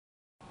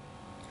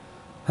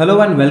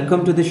Hello and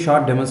welcome to this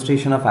short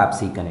demonstration of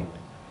APPSeCONNECT.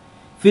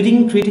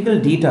 Feeding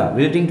critical data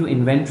relating to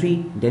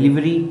inventory,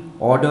 delivery,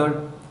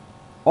 order,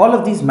 all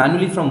of these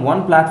manually from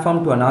one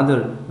platform to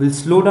another will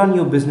slow down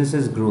your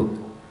business's growth.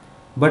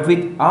 But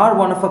with our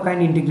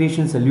one-of-a-kind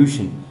integration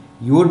solution,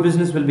 your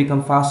business will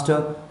become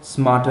faster,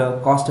 smarter,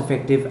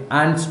 cost-effective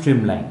and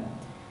streamlined.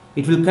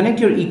 It will connect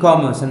your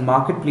e-commerce and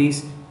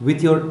marketplace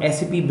with your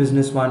SAP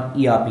Business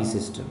One ERP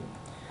system.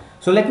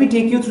 So let me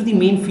take you through the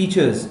main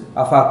features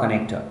of our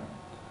connector.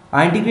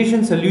 Our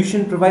integration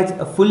solution provides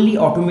a fully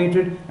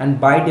automated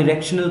and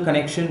bi-directional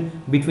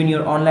connection between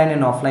your online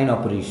and offline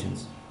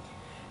operations.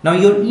 Now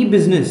your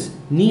e-business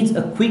needs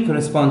a quick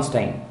response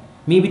time,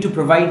 maybe to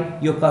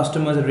provide your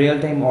customers a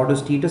real-time order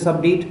status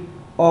update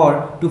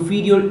or to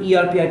feed your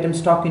ERP item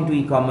stock into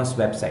e-commerce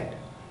website,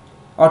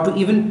 or to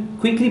even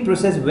quickly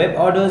process web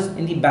orders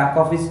in the back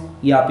office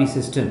ERP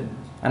system.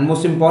 And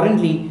most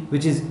importantly,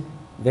 which is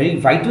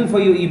very vital for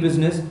your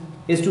e-business,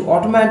 is to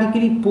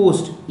automatically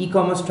post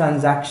e-commerce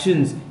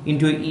transactions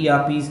into your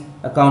ERP's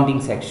accounting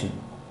section.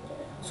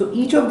 So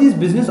each of these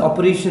business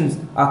operations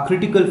are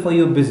critical for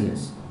your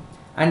business.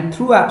 And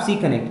through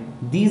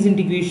APPSeCONNECT, these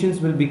integrations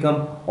will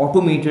become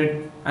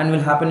automated and will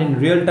happen in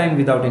real time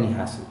without any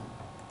hassle.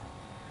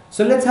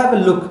 So let's have a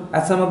look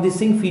at some of the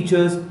sync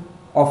features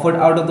offered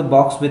out of the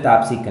box with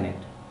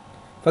APPSeCONNECT.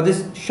 For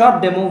this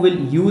short demo, we'll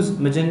use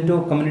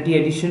Magento Community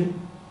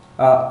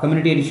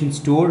Edition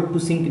store to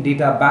sync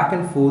data back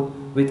and forth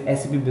with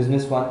SAP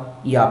Business One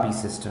ERP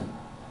system.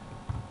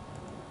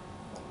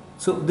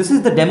 So this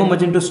is the demo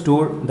Magento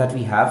store that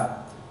we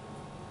have.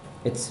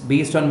 It's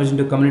based on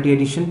Magento Community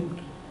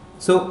Edition.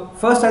 So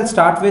first I'll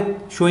start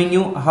with showing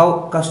you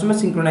how customer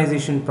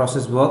synchronization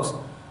process works.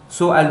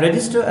 So I'll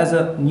register as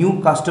a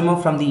new customer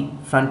from the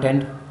front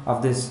end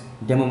of this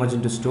demo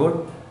Magento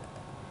store,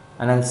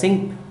 and I'll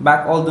sync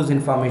back all those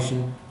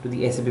information to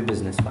the SAP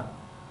Business One.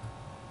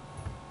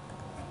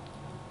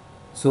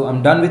 So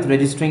I'm done with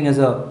registering as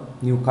a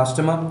new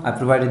customer. I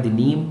provided the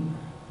name,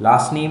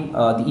 last name,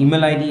 the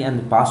email ID and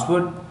the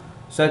password.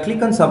 So I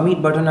click on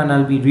submit button and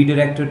I'll be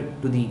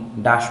redirected to the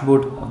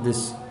dashboard of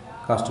this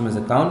customer's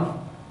account.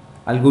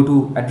 I'll go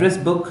to address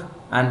book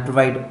and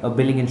provide a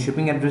billing and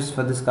shipping address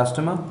for this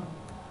customer.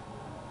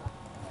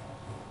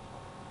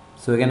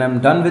 So again, I'm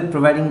done with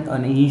providing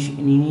an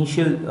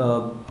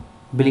initial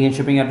billing and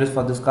shipping address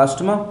for this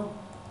customer.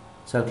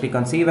 So I'll click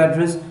on save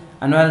address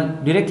and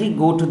I'll directly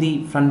go to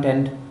the front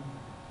end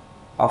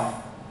of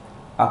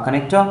our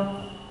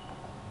connector.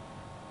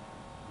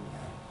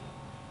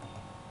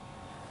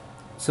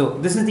 So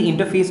this is the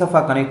interface of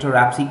our connector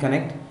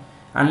APPSeCONNECT,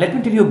 and let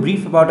me tell you a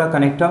brief about our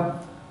connector.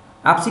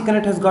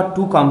 APPSeCONNECT has got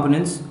two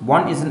components.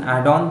 One is an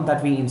add-on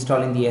that we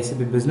install in the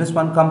SAP Business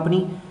One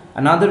company.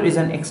 Another is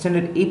an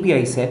extended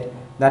API set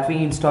that we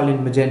install in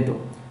Magento,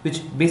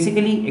 which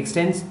basically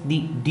extends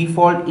the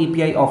default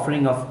API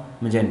offering of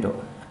Magento.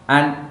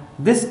 And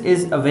this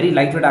is a very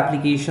lightweight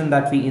application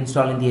that we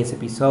install in the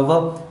SAP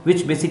server,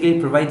 which basically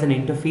provides an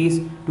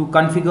interface to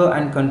configure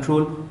and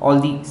control all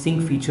the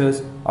sync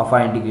features of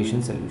our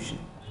integration solution.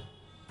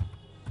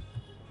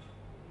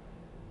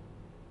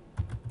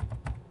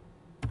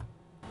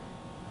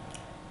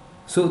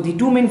 So the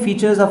two main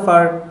features of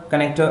our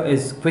connector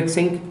is quick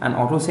sync and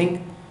auto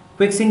sync.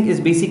 Quick sync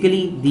is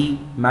basically the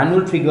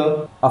manual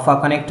trigger of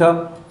our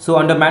connector. So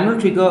under manual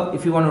trigger,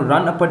 if you want to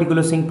run a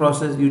particular sync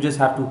process, you just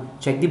have to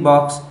check the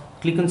box,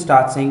 click on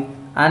start sync,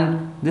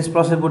 and this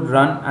process would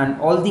run and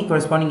all the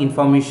corresponding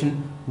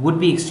information would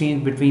be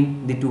exchanged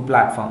between the two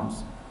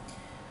platforms.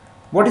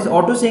 What is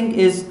auto sync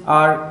is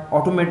our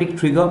automatic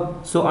trigger.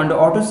 So under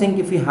auto sync,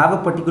 if you have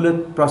a particular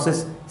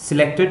process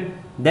selected,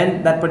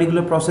 then that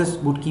particular process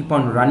would keep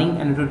on running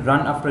and it would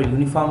run after a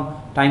uniform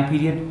time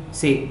period,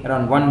 say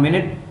around 1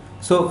 minute.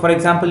 So for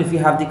example, if you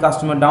have the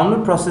customer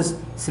download process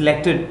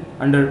selected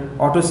under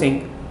auto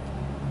sync,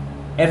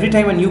 every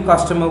time a new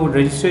customer would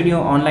register in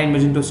your online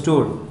Magento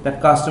store, that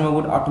customer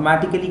would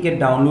automatically get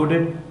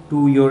downloaded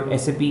to your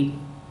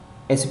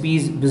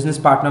SAP's business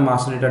partner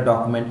master data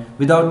document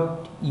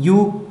without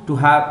you to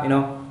have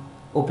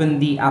open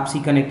the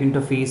APPSeCONNECT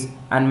interface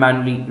and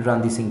manually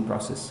run the sync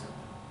process.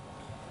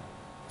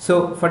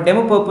 So for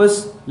demo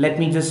purpose, let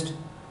me just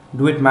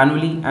do it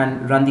manually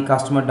and run the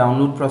customer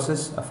download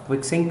process of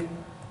quick sync.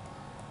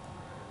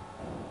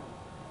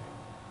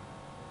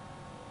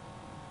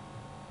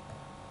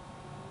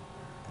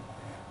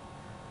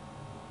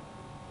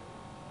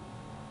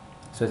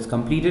 So it's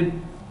completed.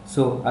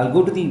 So I'll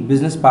go to the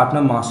business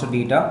partner master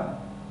data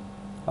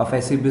of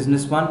SAP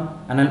Business One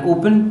and I'll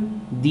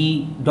open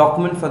the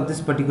document for this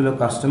particular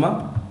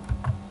customer.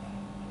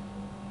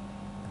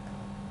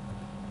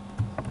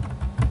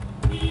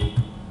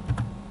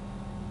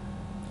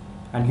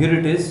 And here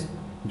it is,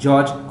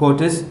 George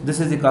Curtis. This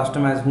is the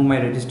customer as whom I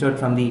registered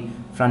from the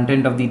front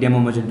end of the demo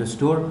Magento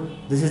store.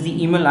 This is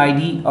the email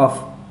ID of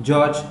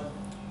George.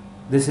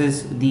 This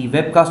is the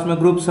web customer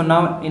group. So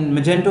now in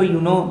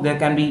Magento, there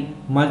can be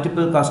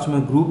multiple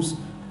customer groups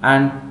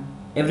and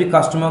every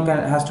customer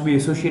has to be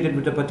associated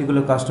with a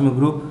particular customer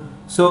group.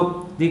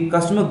 So the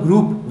customer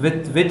group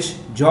with which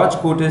George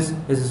Curtis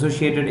is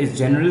associated is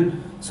general.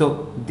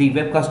 So the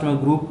web customer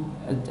group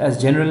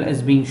as general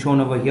is being shown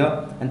over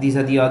here, and these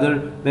are the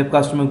other web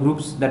customer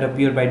groups that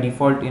appear by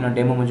default in a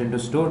demo Magento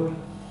store.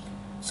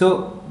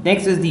 So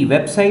next is the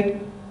website.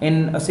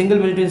 In a single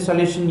Magento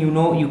installation,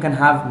 you can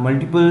have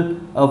multiple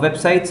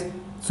websites.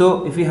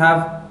 So if you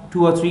have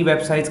 2 or 3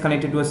 websites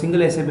connected to a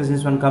single SAP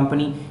Business One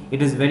company,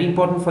 it is very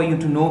important for you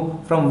to know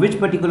from which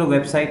particular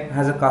website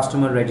has a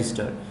customer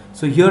registered.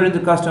 So here in the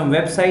customer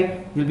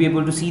website, you'll be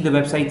able to see the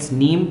website's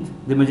name,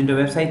 the Magento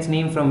website's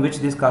name from which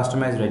this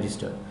customer is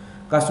registered.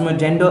 Customer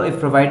gender, if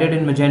provided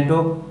in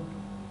Magento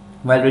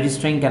while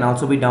registering, can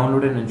also be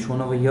downloaded and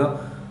shown over here.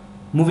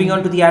 Moving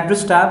on to the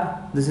address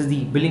tab, this is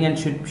the billing and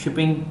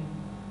shipping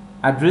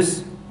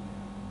address,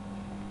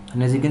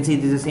 and as you can see,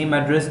 this is the same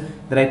address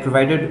that I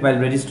provided while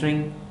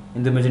registering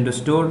in the Magento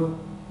store.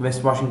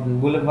 West Washington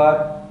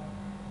Boulevard,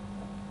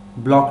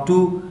 block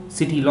 2,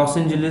 city Los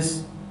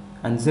Angeles,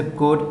 and zip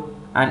code,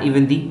 and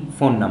even the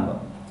phone number.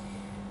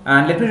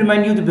 And let me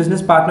remind you, the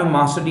business partner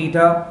master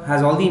data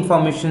has all the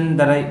information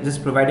that I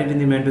just provided in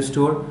the Magento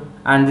store,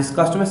 and this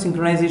customer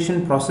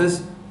synchronization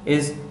process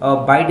is a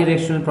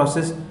bi-directional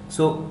process.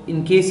 So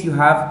in case you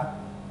have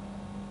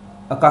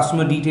a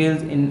customer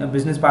details in a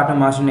business partner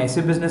master in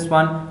SAP Business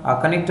One, our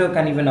connector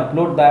can even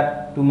upload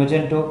that to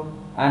Magento,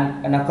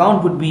 and an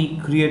account would be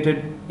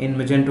created in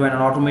Magento and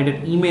an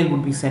automated email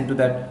would be sent to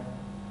that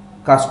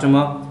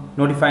customer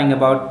notifying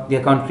about the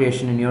account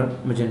creation in your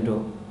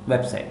Magento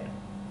website.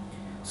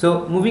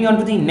 So moving on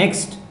to the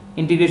next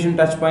integration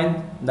touch point,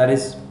 that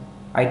is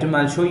item.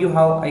 I'll show you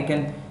how I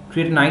can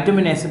create an item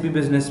in SAP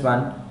Business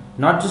One,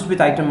 not just with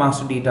item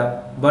master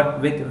data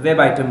but with web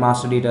item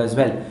master data as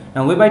well.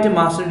 Now web item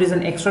master data is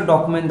an extra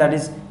document that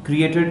is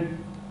created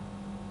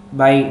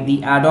by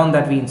the add-on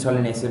that we install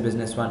in SAP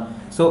Business One.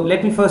 So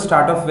let me first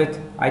start off with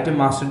item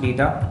master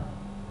data,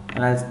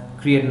 and I'll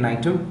create an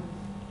item.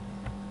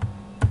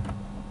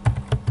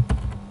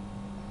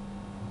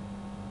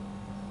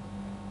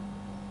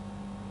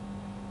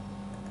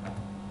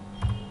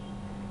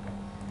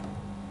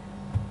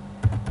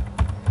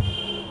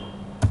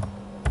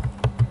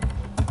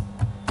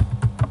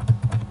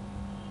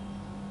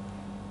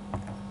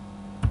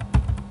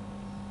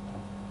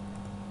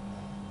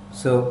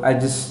 So I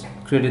just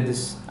created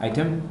this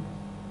item,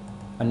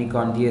 a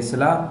Nikon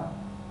DSLR.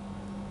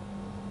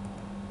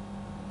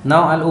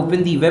 Now I'll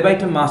open the web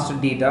item master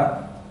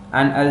data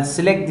and I'll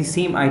select the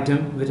same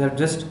item which I've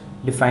just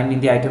defined in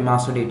the item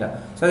master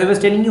data. So as I was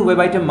telling you, web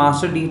item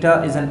master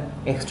data is an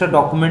extra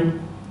document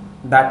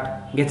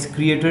that gets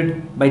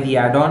created by the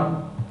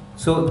add-on.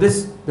 So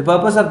the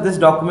purpose of this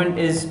document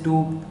is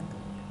to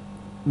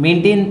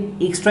maintain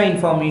extra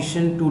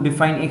information, to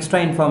define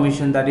extra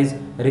information that is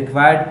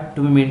required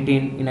to be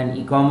maintained in an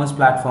e-commerce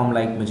platform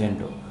like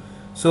Magento.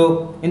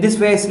 So in this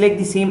way, I select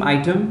the same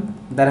item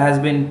that has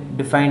been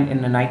defined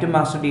in an item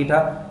master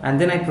data, and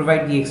then I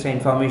provide the extra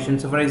information.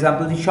 So for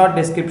example, the short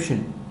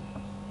description,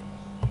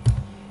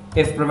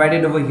 if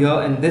provided over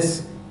here in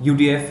this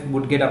UDF,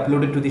 would get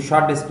uploaded to the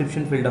short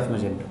description field of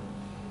Magento.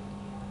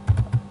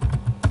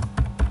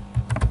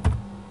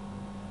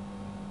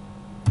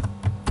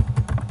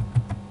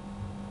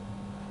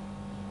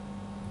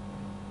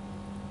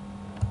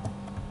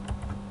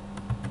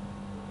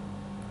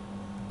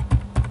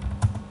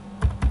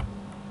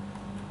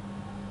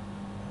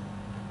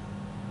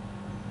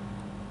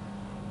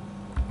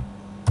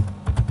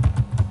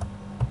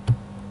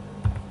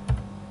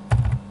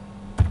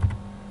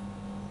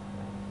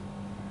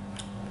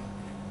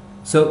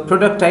 So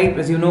product type,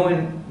 as you know,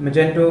 in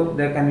Magento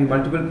there can be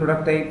multiple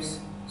product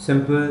types: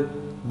 simple,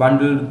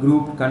 bundled,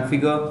 group,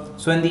 configure.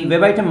 So in the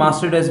web item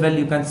mastered as well,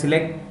 you can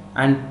select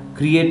and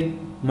create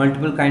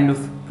multiple kind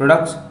of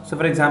products. So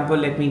for example,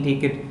 let me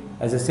take it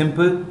as a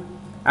simple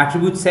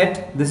attribute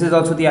set. This is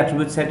also the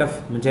attribute set of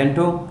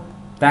Magento.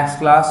 Tax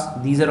class,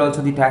 these are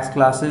also the tax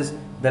classes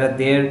that are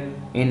there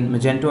in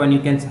Magento, and you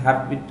can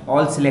have it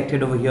all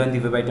selected over here in the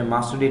web item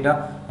master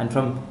data, and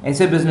from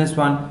SAP Business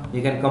One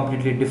you can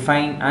completely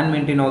define and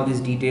maintain all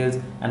these details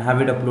and have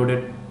it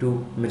uploaded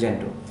to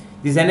Magento.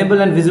 These enable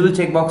and visible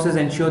checkboxes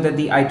ensure that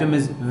the item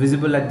is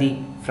visible at the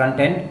front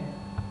end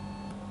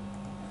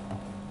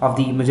of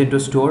the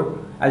Magento store.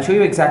 I'll show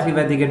you exactly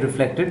where they get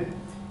reflected.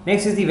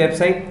 Next is the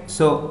website.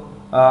 So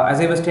as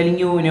I was telling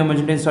you, in your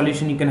Magento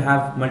installation you can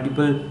have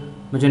multiple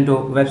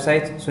Magento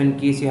websites. So in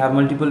case you have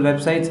multiple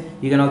websites,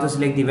 you can also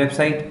select the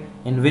website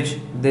in which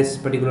this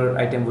particular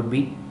item would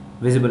be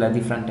visible at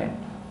the front end.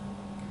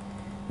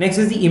 Next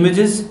is the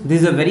images.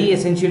 This is a very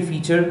essential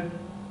feature.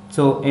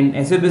 So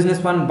in SAP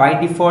Business One,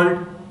 by default,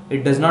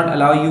 it does not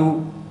allow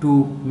you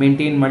to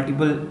maintain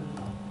multiple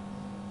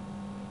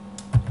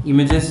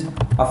images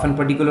of a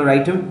particular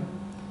item.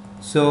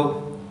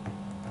 So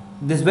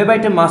this web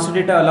item master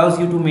data allows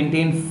you to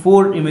maintain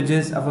 4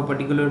 images of a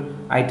particular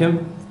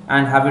item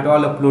and have it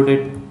all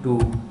uploaded to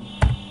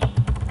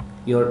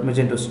your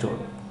Magento store.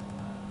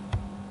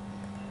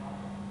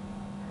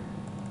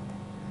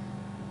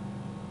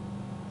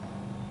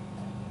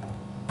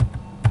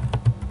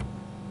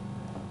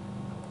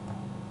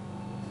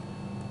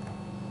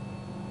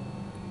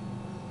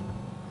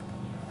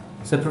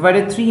 So I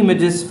provided 3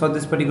 images for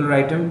this particular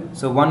item.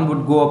 So one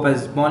would go up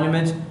as small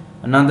image,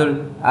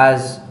 another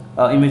as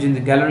image in the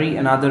gallery,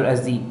 another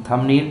as the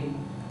thumbnail.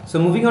 So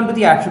moving on to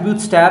the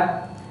attributes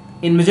tab,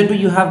 in Magento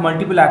you have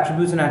multiple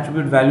attributes and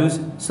attribute values.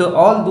 So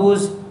all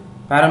those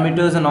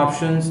parameters and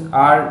options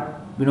are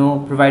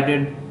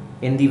provided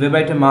in the web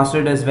item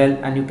master as well,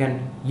 and you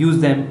can use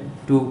them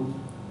to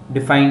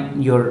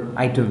define your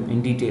item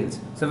in details.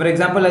 So for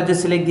example, I'll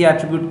just select the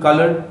attribute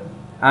color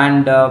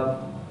and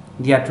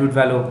the attribute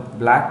value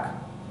black,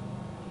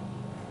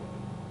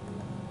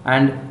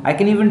 and I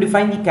can even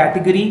define the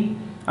category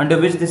under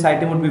which this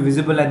item would be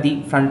visible at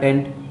the front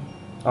end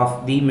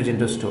of the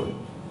Magento store.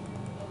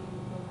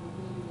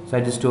 So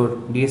I just store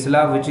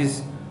DSLR, which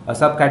is a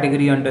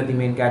subcategory under the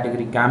main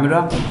category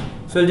camera.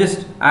 So I'll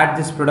just add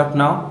this product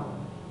now,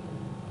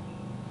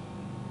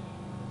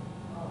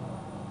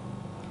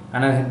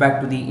 and I'll head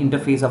back to the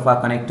interface of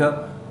our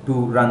connector to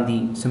run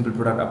the simple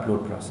product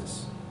upload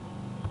process.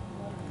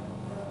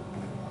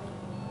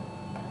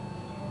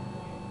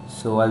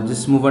 So I'll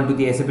just move on to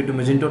the SAP to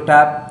Magento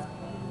tab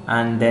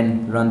and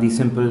then run the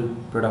simple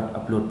product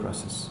upload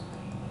process.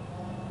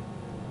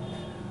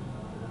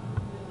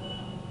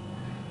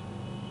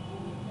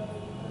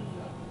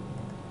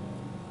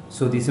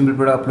 So the simple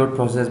product upload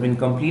process has been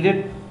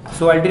completed.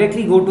 So I'll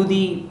directly go to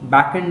the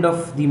back end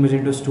of the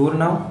Magento store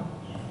now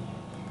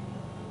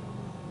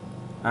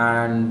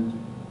and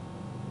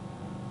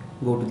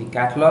go to the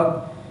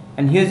catalog,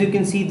 and here as you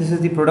can see, this is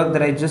the product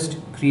that I just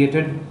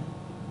created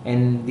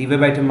in the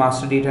web item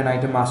master data and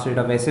item master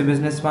data of SAP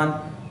Business One,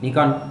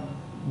 Nikon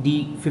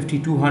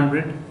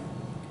D5200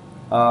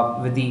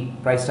 with the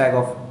price tag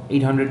of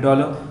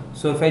 $800.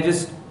 So if I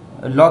just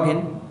log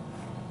in,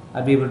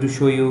 I'll be able to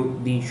show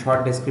you the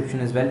short description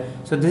as well.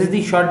 So this is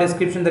the short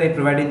description that I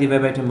provided in the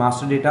web item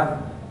master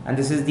data, and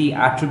this is the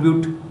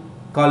attribute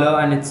color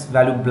and its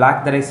value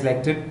black that I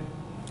selected.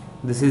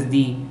 This is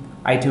the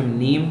item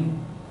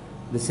name,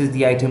 this is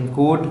the item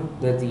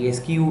code, there's the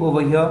SKU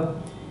over here.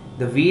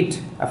 The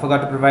weight I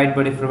forgot to provide,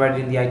 but if provided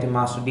in the item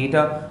master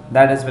data,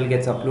 that as well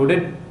gets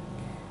uploaded.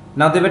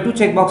 Now there were two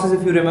checkboxes,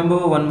 if you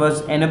remember, one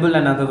was enable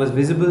and another was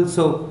visible.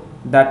 So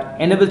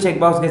that enable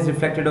checkbox gets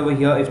reflected over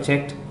here if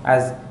checked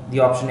as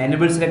the option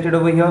enable selected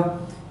over here.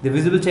 The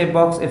visible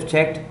checkbox, if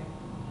checked,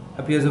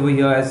 appears over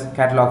here as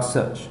catalog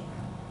search.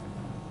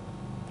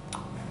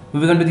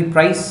 Moving on to the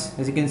price,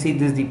 as you can see,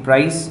 this is the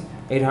price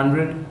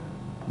 800.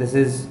 This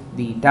is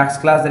the tax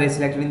class that I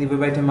selected in the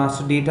web item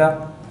master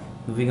data.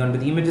 Moving on to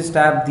the images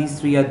tab, these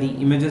three are the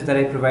images that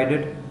I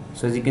provided.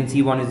 So as you can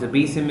see, one is the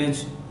base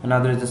image,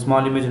 another is the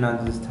small image,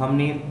 another is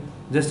thumbnail,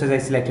 just as I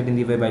selected in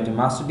the web item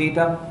master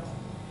data.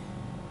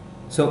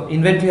 So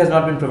inventory has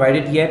not been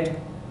provided yet.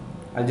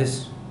 I'll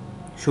just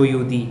show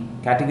you the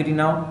category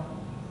now.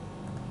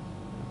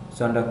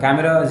 So under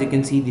camera, as you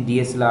can see, the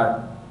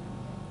DSLR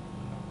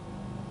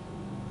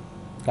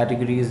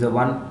category is the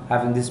one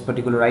having this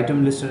particular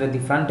item listed at the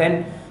front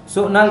end.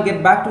 So now I'll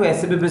get back to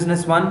SAP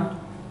Business One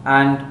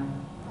and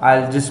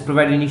I'll just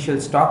provide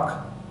initial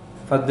stock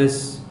for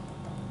this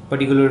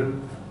particular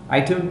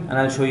item, and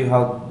I'll show you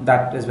how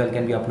that as well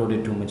can be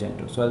uploaded to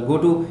Magento. So I'll go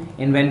to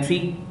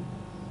inventory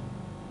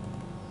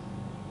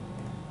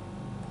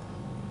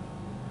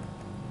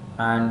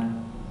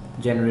and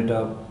generate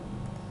a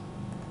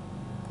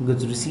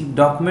goods received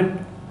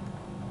document.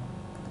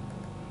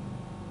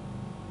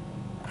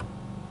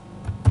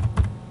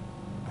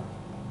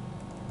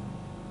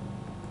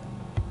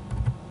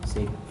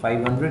 Say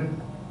 500.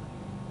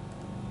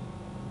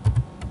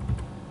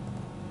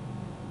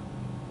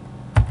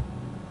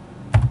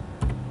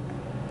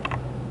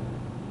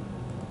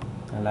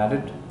 I'll add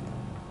it.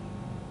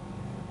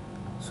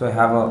 So I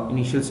have an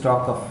initial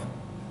stock of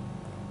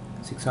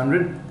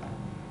 600.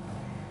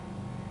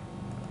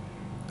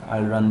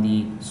 I'll run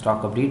the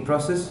stock update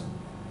process.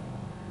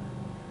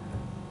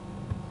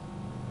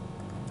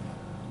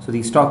 So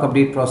the stock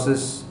update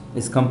process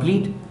is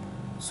complete.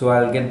 So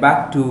I'll get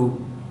back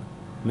to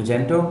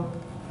Magento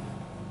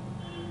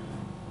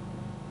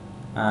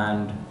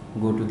and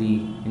go to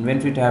the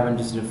inventory tab and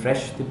just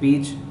refresh the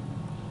page.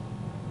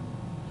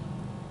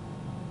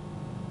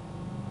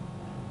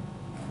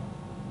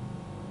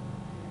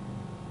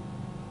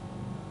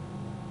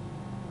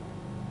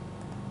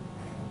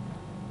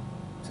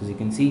 As you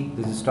can see,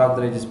 this is stock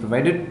that I just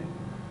provided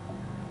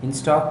in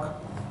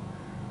stock,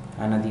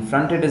 and at the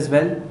front end as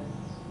well,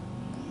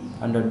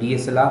 under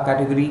DSLR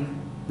category,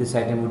 this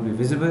item would be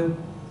visible.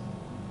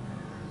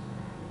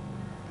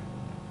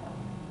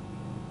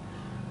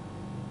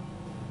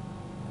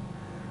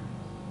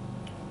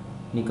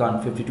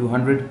 Nikon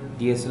 5200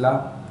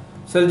 DSLR.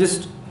 So I'll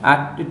just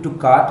add it to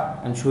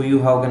cart and show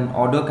you how an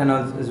order can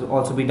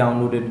also be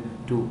downloaded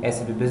to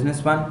SAP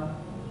Business One.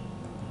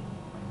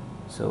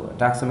 So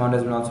tax amount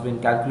has also been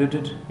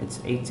calculated. It's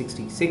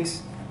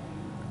 866.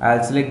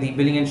 I'll select the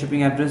billing and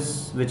shipping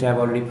address, which I have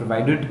already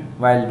provided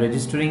while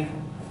registering.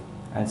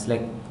 I'll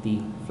select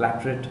the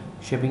flat rate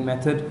shipping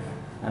method,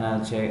 and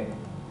I'll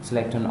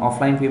select an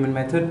offline payment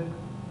method,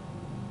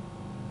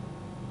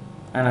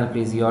 and I'll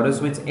place the order.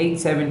 So it's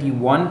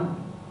 871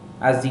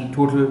 as the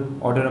total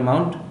order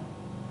amount.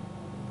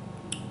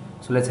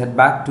 So let's head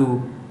back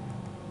to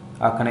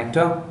our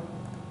connector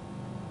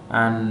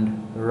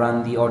and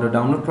run the order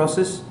download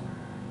process.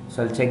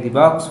 So I'll check the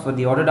box for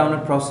the order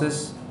download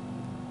process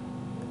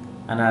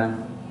and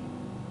I'll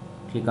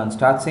click on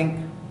Start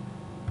Sync.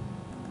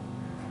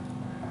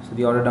 So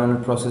the order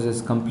download process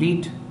is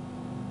complete,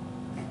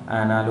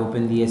 and I'll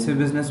open the SAP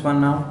Business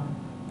One now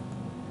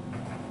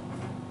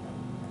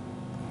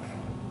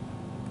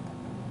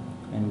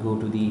and go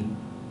to the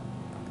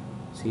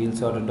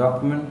sales order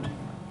document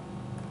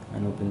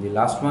and open the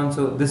last one.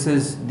 So this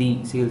is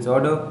the sales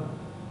order.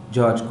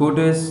 George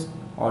Curtis,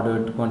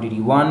 ordered quantity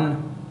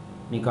 1,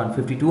 Nikon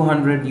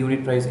 5200,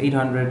 unit price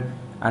 800,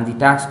 and the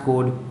tax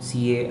code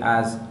CA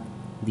as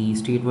the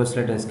state was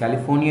set as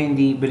California in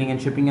the billing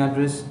and shipping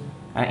address,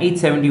 and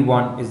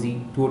 871 is the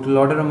total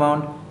order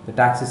amount. The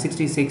tax is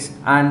 66,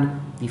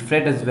 and the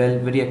freight as well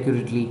very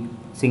accurately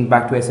synced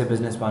back to SAP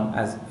Business One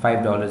as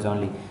 $5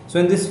 only. So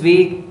in this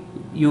way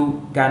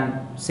you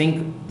can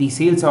sync the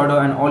sales order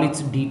and all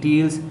its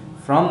details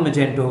from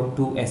Magento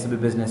to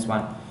SAP Business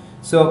One.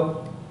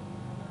 So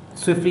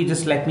swiftly,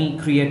 just let me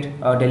create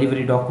a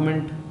delivery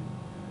document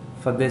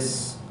for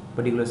this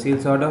particular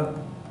sales order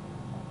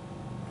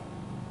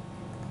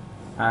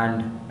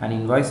and an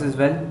invoice as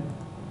well.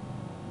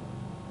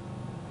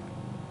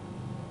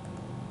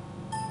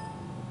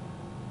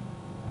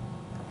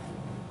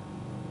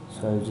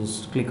 So I'll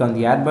just click on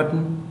the add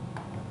button,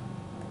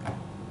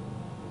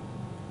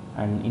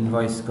 and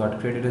invoice got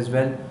created as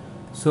well.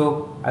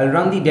 So I'll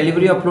run the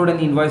delivery upload and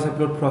the invoice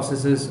upload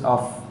processes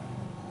of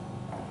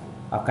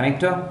our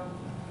connector.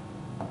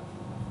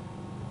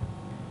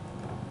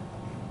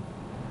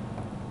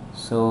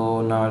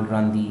 So now I'll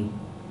run the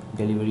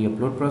delivery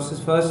upload process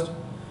first.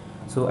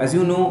 So as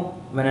you know,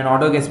 when an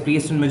order gets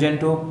placed in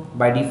Magento,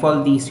 by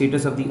default the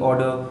status of the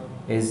order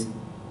is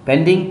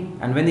pending,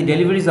 and when the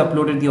delivery is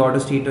uploaded, the order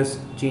status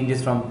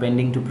changes from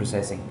pending to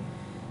processing.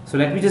 So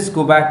let me just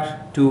go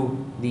back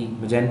to the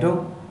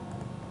Magento,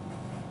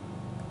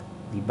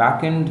 the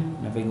backend,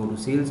 and if I go to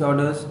sales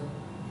orders,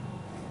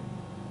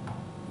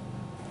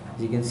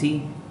 as you can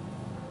see,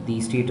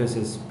 the status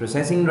is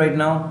processing right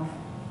now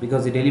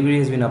because the delivery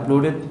has been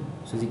uploaded.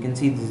 So as you can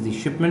see, this is the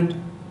shipment,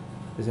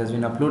 this has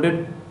been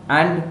uploaded,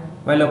 and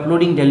while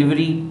uploading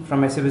delivery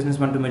from SAP Business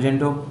One to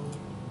Magento,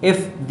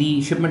 if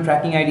the shipment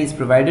tracking ID is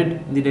provided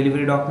in the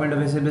delivery document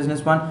of SAP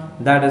Business One,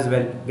 that as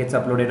well gets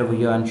uploaded over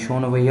here and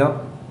shown over here.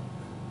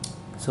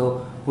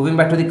 So moving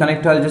back to the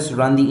connector, I'll just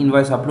run the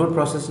invoice upload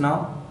process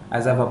now,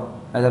 as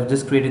I've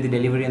just created the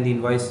delivery and the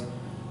invoice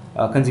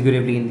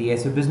consecutively in the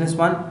SAP Business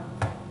One.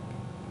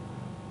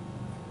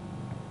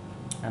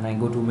 And I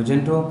go to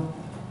Magento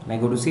and I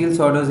go to sales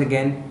orders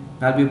again.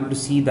 I'll be able to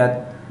see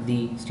that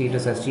the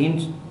status has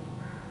changed.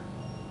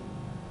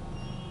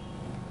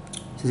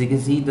 So as you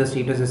can see, the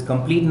status is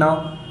complete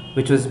now,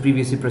 which was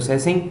previously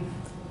processing.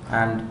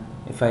 And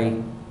if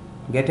I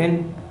get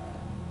in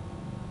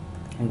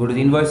and go to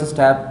the invoices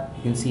tab,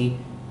 you can see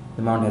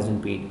the amount has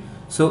been paid.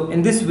 So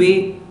in this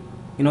way,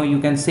 you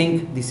can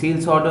sync the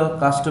sales order,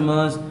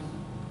 customers,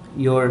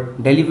 your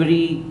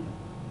delivery,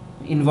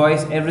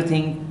 invoice,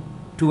 everything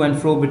to and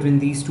fro between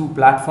these two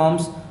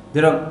platforms.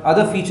 There are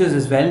other features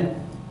as well,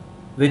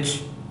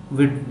 which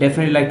we'd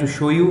definitely like to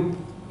show you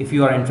if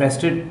you are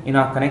interested in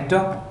our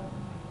connector.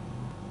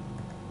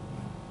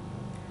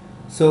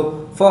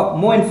 So for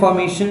more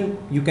information,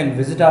 you can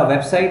visit our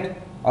website.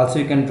 Also,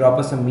 you can drop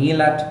us a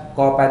mail at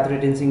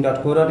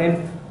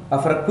corp@insync.co.in.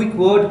 For a quick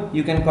word,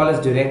 you can call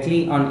us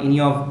directly on any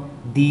of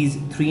these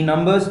 3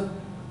 numbers.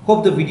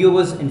 Hope the video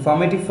was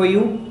informative for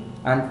you,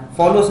 and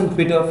follow us on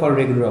Twitter for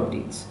regular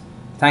updates.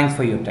 Thanks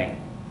for your time.